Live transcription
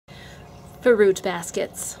fruit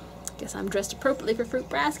baskets. Guess I'm dressed appropriately for fruit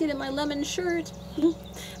basket in my lemon shirt.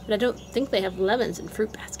 But I don't think they have lemons in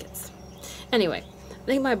fruit baskets. Anyway, I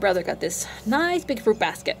think my brother got this nice big fruit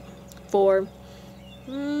basket for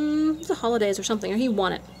the holidays or something, or he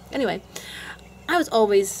won it. Anyway, I was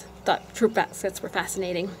always thought fruit baskets were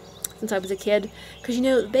fascinating since I was a kid, because you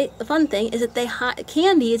know the fun thing is that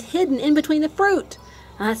candy is hidden in between the fruit.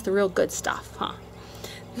 Now, that's the real good stuff, huh?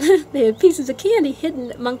 They have pieces of candy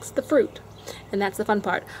hidden amongst the fruit, and that's the fun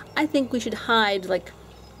part. I think we should hide like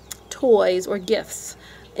toys or gifts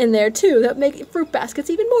in there too that make fruit baskets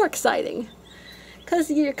even more exciting, because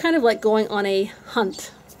you're kind of like going on a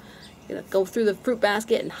hunt. You know, go through the fruit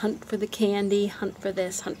basket and hunt for the candy, hunt for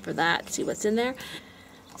this, hunt for that, see what's in there.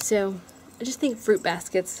 So I just think fruit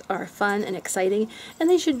baskets are fun and exciting, and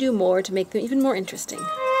they should do more to make them even more interesting.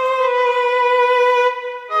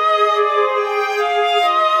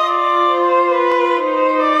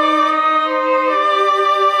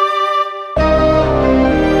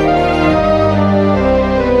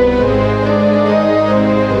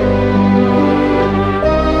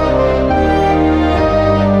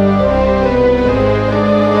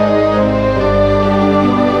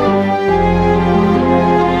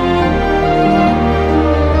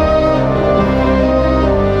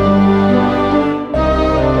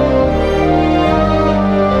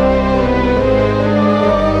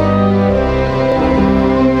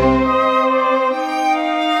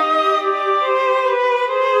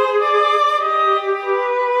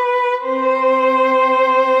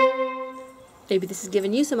 Maybe this has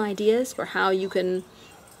given you some ideas for how you can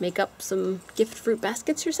make up some gift fruit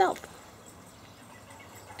baskets yourself.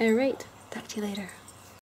 Alright, talk to you later.